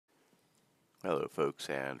Hello folks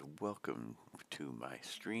and welcome to my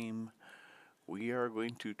stream. We are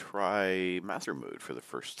going to try Master Mode for the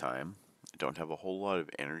first time. I don't have a whole lot of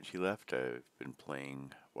energy left. I've been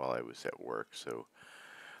playing while I was at work, so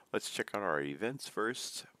let's check out our events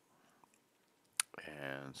first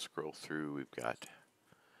and scroll through. We've got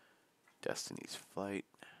Destiny's Flight,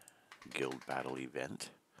 Guild Battle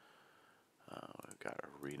Event. We've got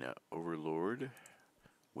Arena Overlord,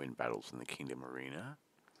 Win Battles in the Kingdom Arena.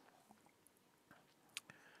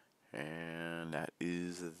 And that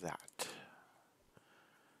is that.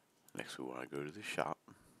 Next we want to go to the shop.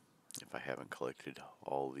 If I haven't collected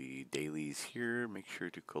all the dailies here, make sure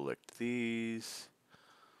to collect these.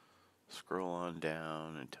 Scroll on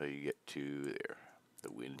down until you get to there,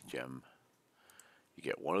 the wind gem. You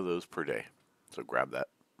get one of those per day, so grab that.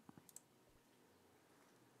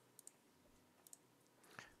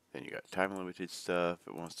 Then you got time limited stuff.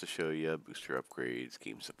 It wants to show you booster upgrades,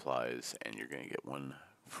 game supplies, and you're going to get one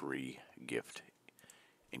free gift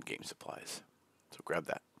in game supplies. So grab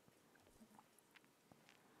that.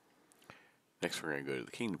 Next we're going to go to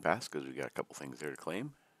the Kingdom Pass because we got a couple things there to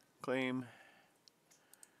claim. Claim.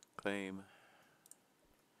 Claim.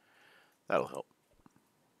 That'll help.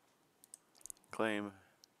 Claim.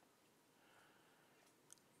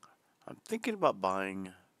 I'm thinking about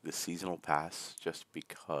buying the seasonal pass just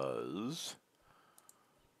because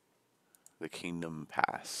the Kingdom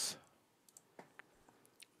Pass.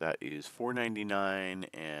 That is $4.99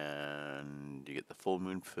 and you get the Full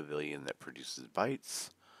Moon Pavilion that produces bites.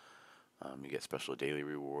 You get special daily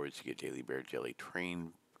rewards, you get daily Bear Jelly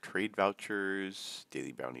trade vouchers,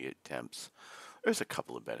 daily bounty attempts. There's a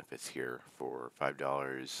couple of benefits here for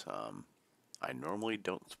 $5. I normally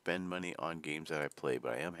don't spend money on games that I play,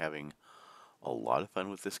 but I am having a lot of fun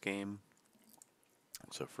with this game.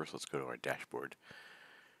 So first let's go to our dashboard.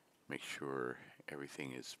 Make sure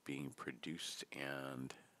everything is being produced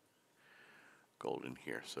and golden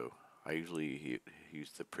here. So I usually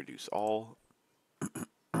use the produce all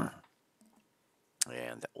and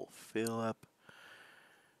that will fill up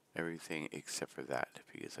everything except for that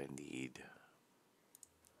because I need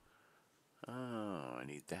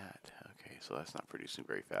that. Okay, so that's not producing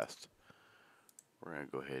very fast. We're going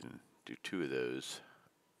to go ahead and do two of those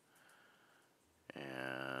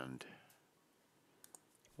and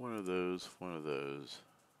one of those.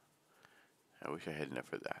 I wish I had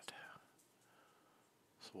enough of that.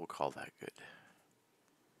 So we'll call that good.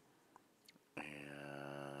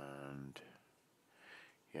 And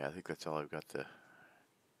yeah, I think that's all I've got the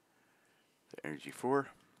energy for.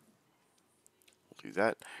 We'll do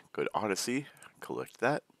that. Go to Odyssey, collect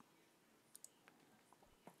that.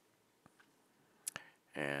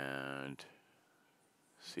 And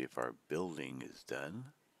see if our building is done.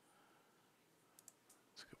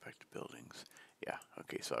 Let's go back to buildings. Yeah,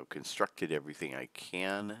 okay, so I've constructed everything I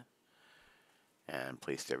can and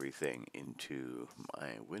placed everything into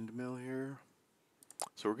my windmill here.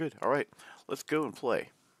 So we're good. All right, let's go and play.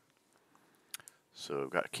 So I've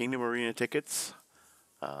got Kingdom Arena tickets.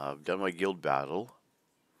 I've done my guild battle.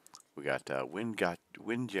 We got Wind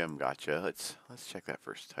Gem Gacha. Let's check that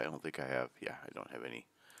first. I don't think I have. Yeah, I don't have any.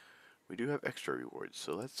 We do have extra rewards,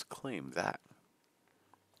 so let's claim that.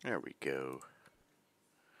 There we go.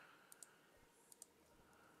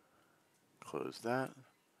 Close that.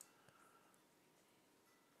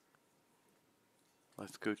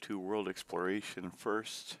 Let's go to World Exploration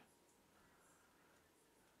first,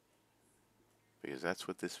 because that's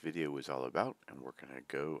what this video was all about, and we're going to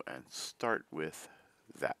go and start with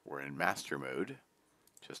that. We're in Master Mode.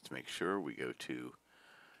 Just to make sure, we go to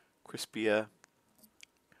Crispia.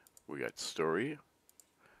 We got Story,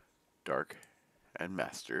 Dark, and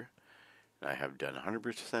Master. And I have done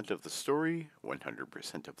 100% of the Story,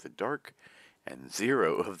 100% of the Dark, and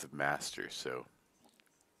 0 of the Master. So,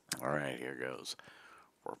 alright, here goes.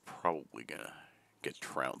 We're probably going to get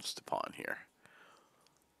trounced upon here.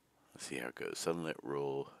 Let's see how it goes. Sunlit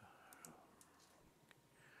Rule.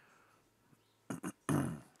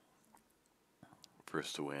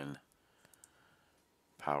 First to win.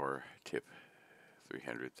 Power tip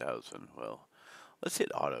 300,000. Well, let's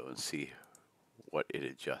hit auto and see what it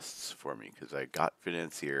adjusts for me, because I got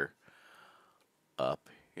Financier up.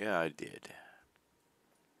 Yeah, I did.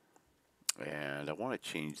 And I want to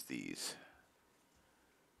change these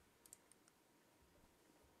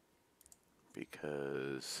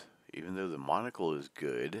because even though the monocle is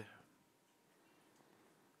good,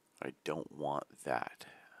 I don't want that.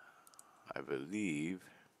 I believe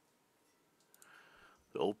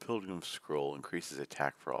the Old Pilgrim Scroll increases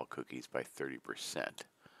attack for all cookies by 30%.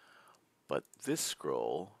 But this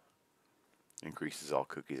scroll increases all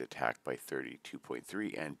cookies attack by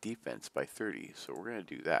 32.3 and defense by 30. So we're going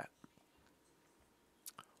to do that.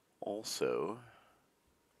 Also,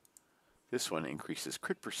 this one increases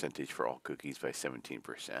crit percentage for all cookies by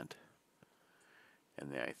 17%.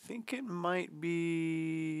 And then I think it might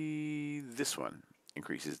be this one.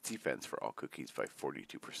 Increases defense for all cookies by 42%.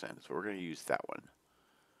 So we're going to use that one.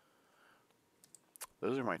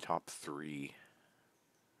 Those are my top 3.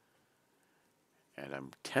 And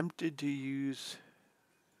I'm tempted to use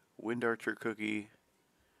Wind Archer Cookie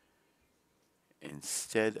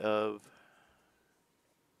instead of...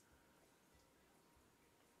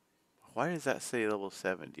 Why does that say level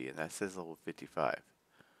 70 and that says level 55?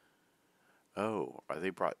 Oh, are they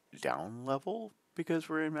brought down level because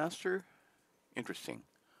we're in Master? Interesting.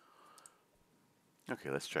 Okay,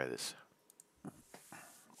 let's try this.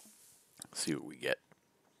 See what we get.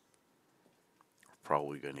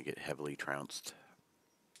 Probably going to get heavily trounced.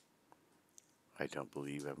 I don't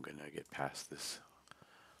believe I'm going to get past this.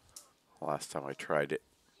 Last time I tried it.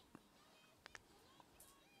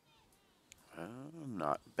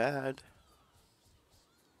 Not bad.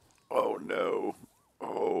 Oh no.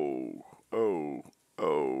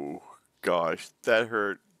 Oh, gosh, that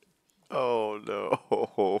hurt. Oh no.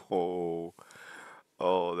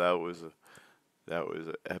 Oh, that was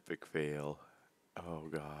an epic fail. Oh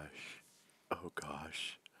gosh. Oh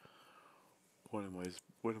gosh. What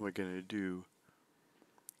am I gonna do?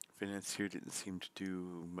 Financier didn't seem to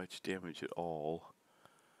do much damage at all.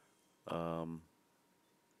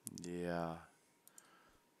 Yeah.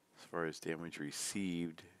 As far as damage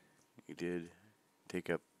received, he did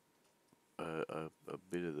take up a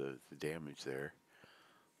bit of the damage there.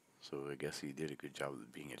 So I guess he did a good job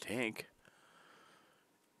of being a tank.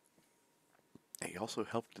 He also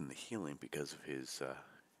helped in the healing because of his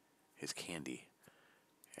candy.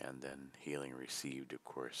 And then healing received, of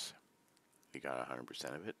course. He got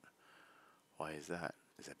 100% of it. Why is that?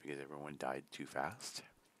 Is that because everyone died too fast?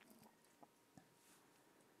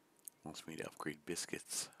 Wants me to upgrade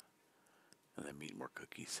biscuits. And then eat more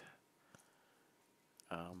cookies.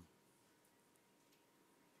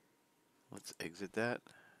 Let's exit that.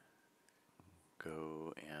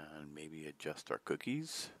 Go and maybe adjust our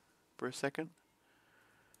cookies for a second.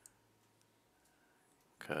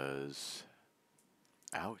 Because,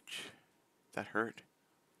 ouch, that hurt.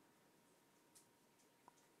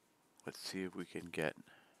 Let's see if we can get...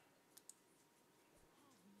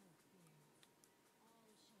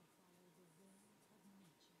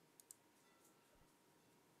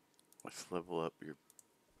 Let's level up your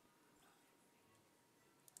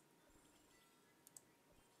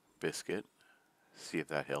biscuit. See if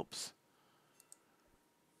that helps.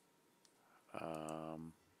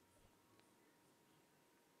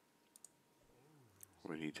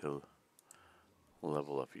 We need to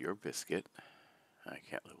level up your biscuit. I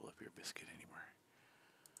can't level up your biscuit anymore.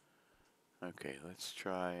 Okay, let's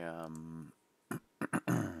try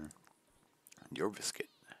your biscuit.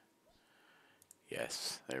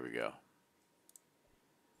 Yes, there we go.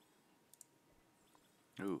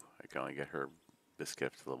 Ooh, I can only get her biscuit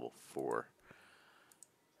up to level 4.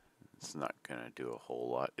 It's not gonna do a whole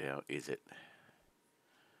lot now, is it?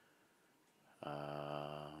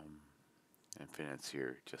 And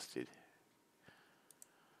financier just did.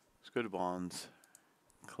 Let's go to bonds,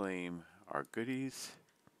 claim our goodies.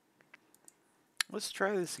 Let's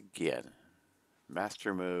try this again.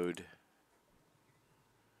 Master mode.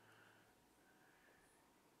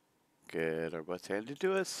 Get our butts handed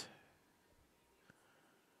to us.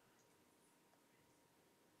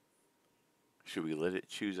 Should we let it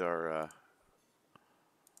choose our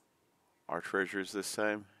treasures this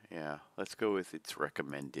time? Yeah, let's go with its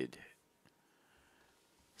recommended.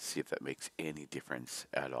 See if that makes any difference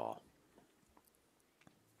at all.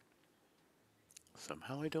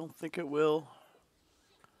 Somehow I don't think it will.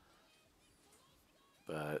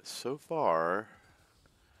 But so far,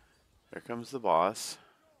 there comes the boss.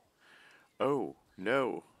 Oh,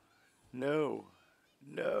 no. No.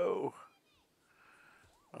 No.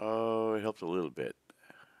 Oh, it helped a little bit.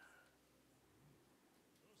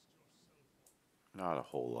 Not a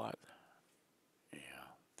whole lot. Yeah,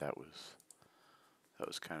 that was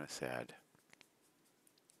kind of sad.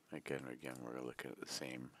 Again, we're looking at the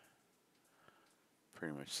same,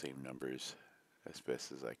 pretty much same numbers, as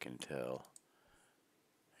best as I can tell.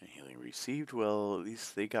 And healing received, well, at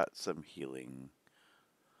least they got some healing.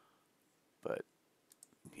 But,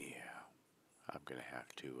 yeah, I'm going to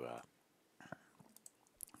have to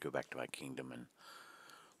go back to my kingdom and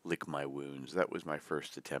lick my wounds. That was my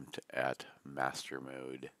first attempt at Master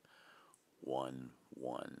Mode 1-1.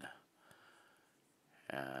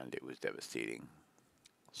 And it was devastating.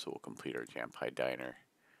 So we'll complete our jam pie diner.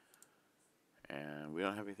 And we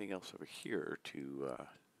don't have anything else over here to,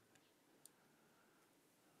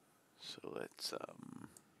 so let's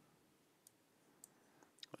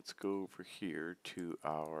go over here to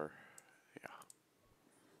our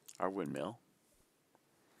windmill.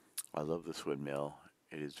 I love this windmill.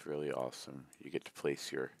 It is really awesome. You get to place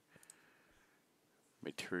your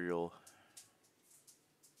material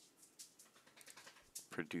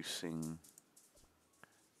producing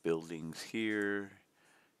buildings here,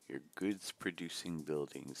 your goods producing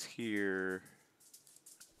buildings here.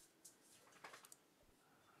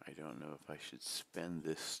 I don't know if I should spend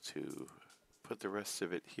this to put the rest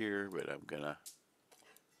of it here, but I'm gonna.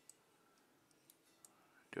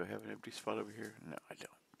 Do I have an empty spot over here? No, I don't.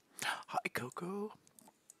 Hi, Coco.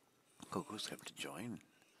 Coco's come to join.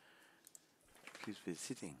 She's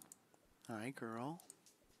visiting. Hi, girl.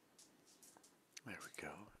 There we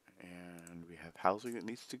go. And we have housing that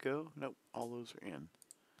needs to go. Nope, all those are in.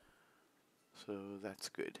 So that's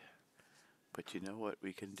good. But you know what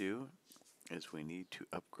we can do is we need to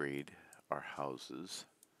upgrade our houses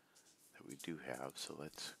that we do have. So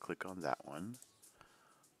let's click on that one.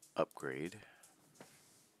 Upgrade.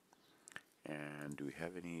 And do we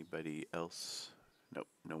have anybody else? Nope,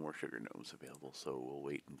 no more sugar gnomes available. So we'll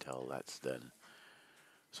wait until that's done.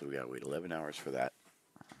 So we gotta wait 11 hours for that.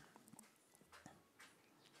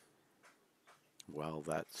 While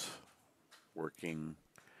that's working,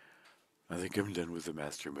 I think I'm done with the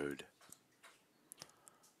master mode.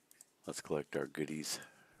 Let's collect our goodies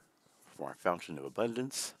from our Fountain of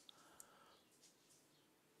Abundance.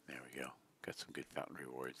 There we go. Got some good fountain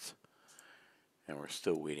rewards. And we're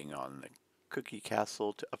still waiting on the Cookie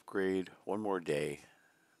Castle to upgrade. One more day,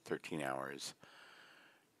 13 hours.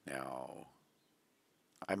 Now,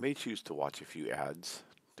 I may choose to watch a few ads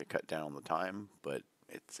to cut down the time, but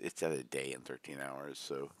it's at a day and 13 hours,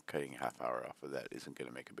 so cutting a half hour off of that isn't going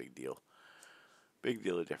to make a big deal. Big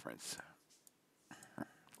deal of difference.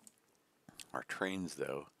 Our trains,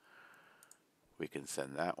 though, we can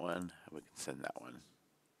send that one, we can send that one.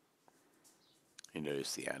 You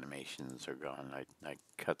notice the animations are gone. I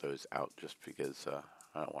cut those out just because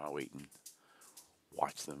I don't want to wait and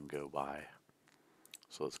watch them go by.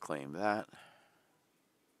 So let's claim that.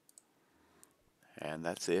 And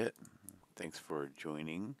that's it. Thanks for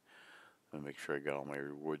joining. Let me make sure I got all my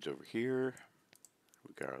rewards over here.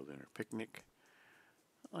 We got our lunar picnic.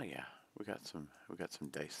 Oh yeah, we got some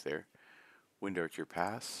dice there. Wind Archer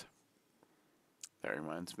Pass. That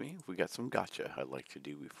reminds me, we got some gacha I'd like to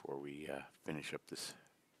do before we finish up this.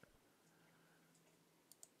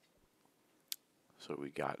 So we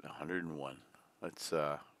got 101. Let's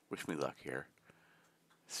wish me luck here.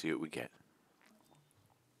 See what we get.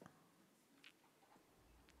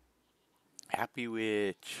 Happy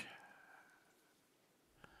Witch.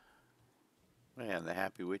 Man, the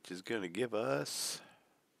Happy Witch is going to give us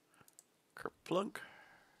Kerplunk.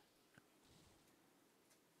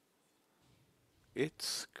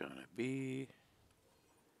 It's going to be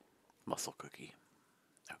Muscle Cookie.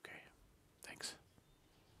 Okay, thanks.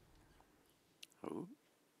 Ooh.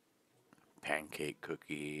 Pancake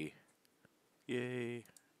Cookie. Yay.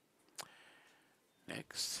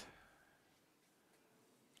 Next.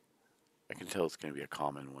 I can tell it's going to be a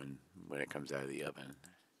common one when it comes out of the oven.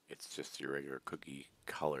 It's just your regular cookie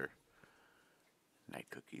color. Night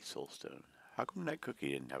Cookie Soulstone. How come Night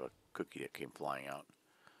Cookie didn't have a cookie that came flying out?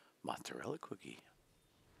 Mozzarella Cookie.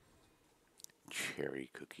 Cherry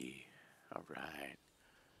Cookie. Alright.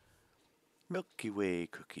 Milky Way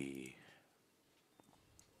Cookie.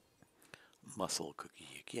 Muscle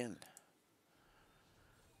Cookie again.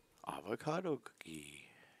 Avocado Cookie.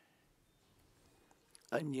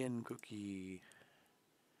 Onion Cookie.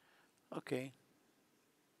 Okay.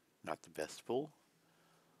 Not the best pull.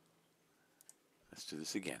 Let's do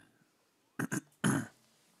this again.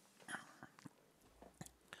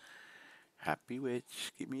 Happy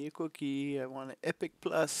Witch, give me a cookie. I want an Epic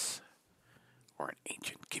Plus. Or an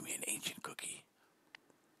Ancient. Give me an Ancient Cookie.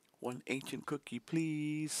 One Ancient Cookie,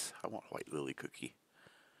 please. I want White Lily Cookie.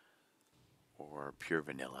 Or Pure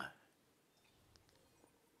Vanilla.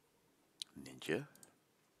 Ninja.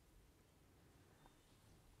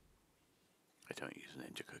 I don't use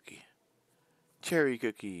Ninja Cookie. Cherry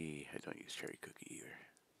Cookie. I don't use Cherry Cookie either.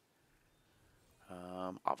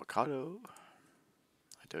 Avocado.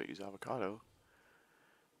 I don't use avocado.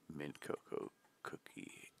 Mint Cocoa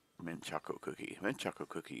Cookie. Mint Choco Cookie. Mint Choco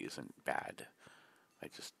Cookie isn't bad. I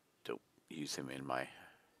just don't use him in my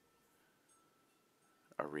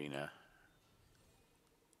arena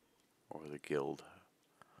or the guild.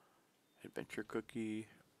 Adventure Cookie.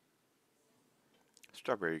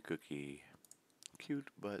 Strawberry Cookie. cute,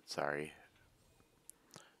 but sorry.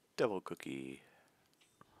 Devil cookie.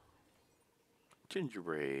 Ginger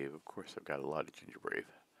brave. Of course, I've got a lot of ginger brave.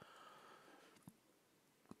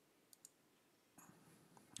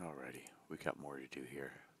 Alrighty, we got more to do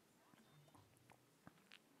here.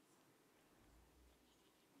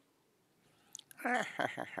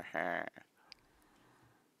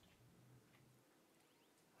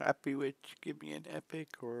 Happy Witch, give me an epic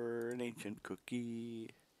or an ancient cookie.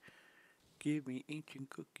 Give me ancient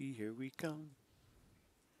cookie, here we come.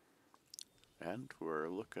 And we're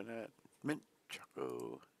looking at mint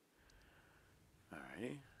choco.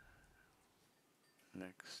 Alrighty.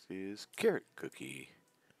 Next is carrot cookie.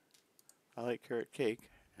 I like carrot cake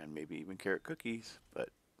and maybe even carrot cookies, but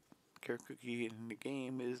carrot cookie in the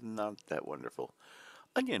game is not that wonderful.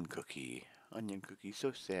 Onion cookie. Onion cookie,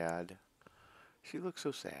 so sad. She looks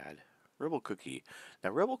so sad. Rebel cookie.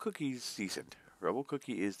 Now Rebel cookie's decent. Rebel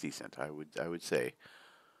cookie is decent. I would say.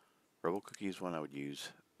 Rebel cookie is one I would use.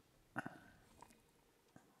 I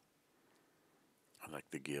like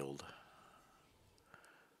the guild.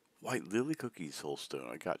 White lily cookies, Soulstone.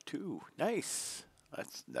 I got 2. Nice.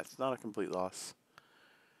 That's not a complete loss.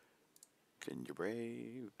 Ginger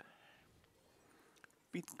brave.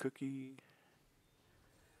 Beet cookie.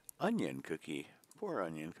 Onion cookie. Poor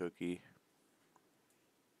onion cookie.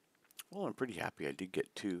 Well, I'm pretty happy I did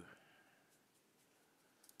get 2.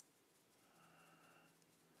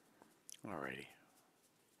 Alrighty.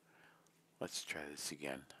 Let's try this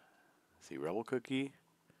again. See, Rebel cookie.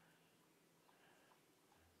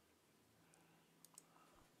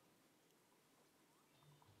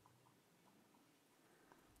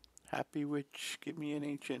 Happy Witch, give me an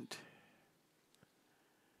ancient.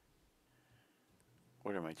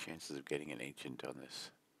 What are my chances of getting an ancient on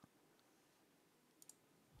this?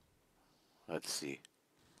 Let's see.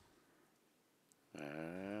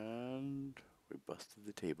 And we busted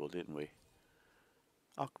the table, didn't we?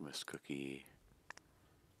 Alchemist cookie.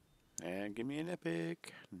 And give me an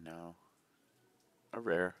epic. No. A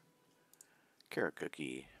rare. Carrot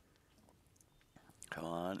cookie. Come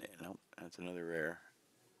on. Nope, that's another rare.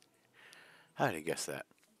 How did I guess that?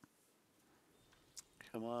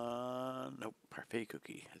 Come on. Nope. Parfait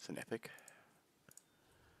cookie. It's an epic.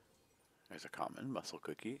 There's a common. Muscle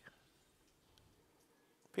cookie.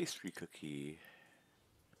 Pastry cookie.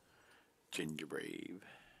 Ginger brave.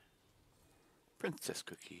 Princess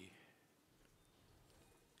cookie.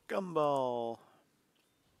 Gumball.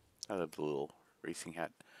 I love the little racing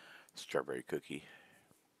hat. Strawberry cookie.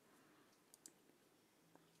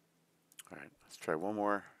 Alright, let's try one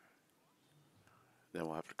more. Then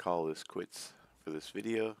we'll have to call this quits for this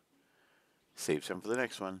video. Save some for the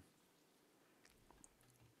next one.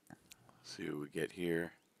 See what we get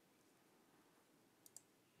here.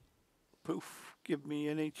 Poof. Give me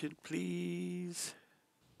an ancient, please.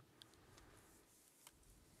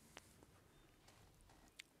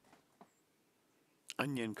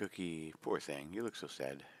 Onion cookie. Poor thing. You look so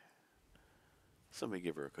sad. Somebody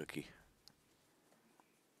give her a cookie.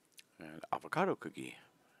 And avocado cookie.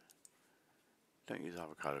 Don't use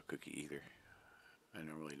avocado cookie either. I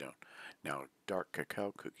normally don't. Now, dark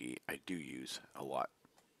cacao cookie, I do use a lot.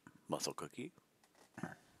 Muscle cookie.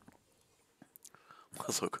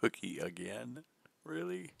 Muscle cookie again?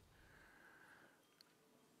 Really?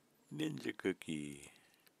 Ninja cookie.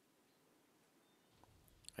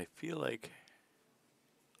 I feel like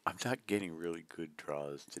I'm not getting really good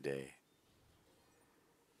draws today.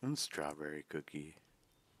 And strawberry cookie.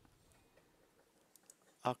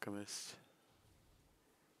 Alchemist.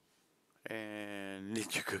 And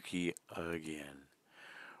ninja cookie again.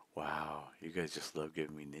 Wow, you guys just love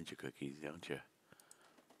giving me ninja cookies, don't you?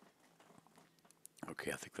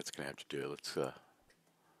 Okay, I think that's gonna have to do it. Let's no,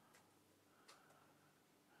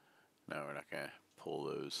 we're not gonna pull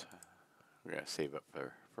those. We're gonna save up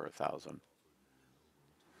for 1,000.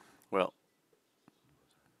 Well,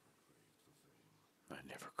 I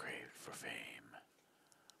never craved for fame.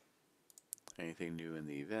 Anything new in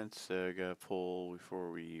the events? Gotta pull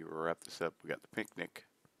before we wrap this up. We got the picnic.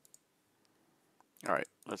 Alright,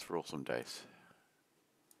 let's roll some dice.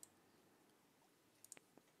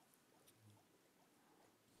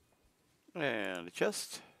 And a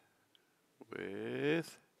chest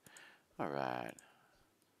with, alright,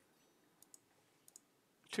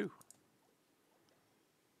 2.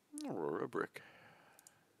 Or a brick.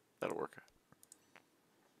 That'll work.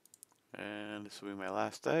 And this will be my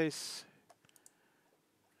last dice.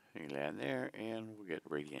 You land there, and we'll get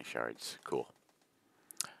radiant shards. Cool.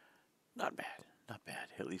 Not bad. Not bad.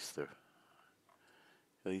 At least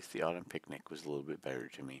the autumn picnic was a little bit better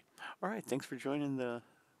to me. All right. Thanks for joining the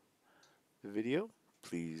video.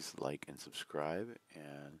 please like and subscribe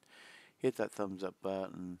and hit that thumbs up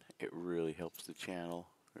button. It really helps the channel.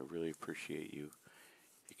 I really appreciate you.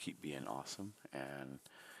 You keep being awesome, and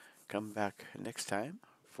come back next time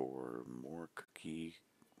for more Cookie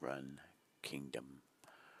Run Kingdom.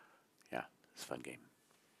 Yeah, it's a fun game.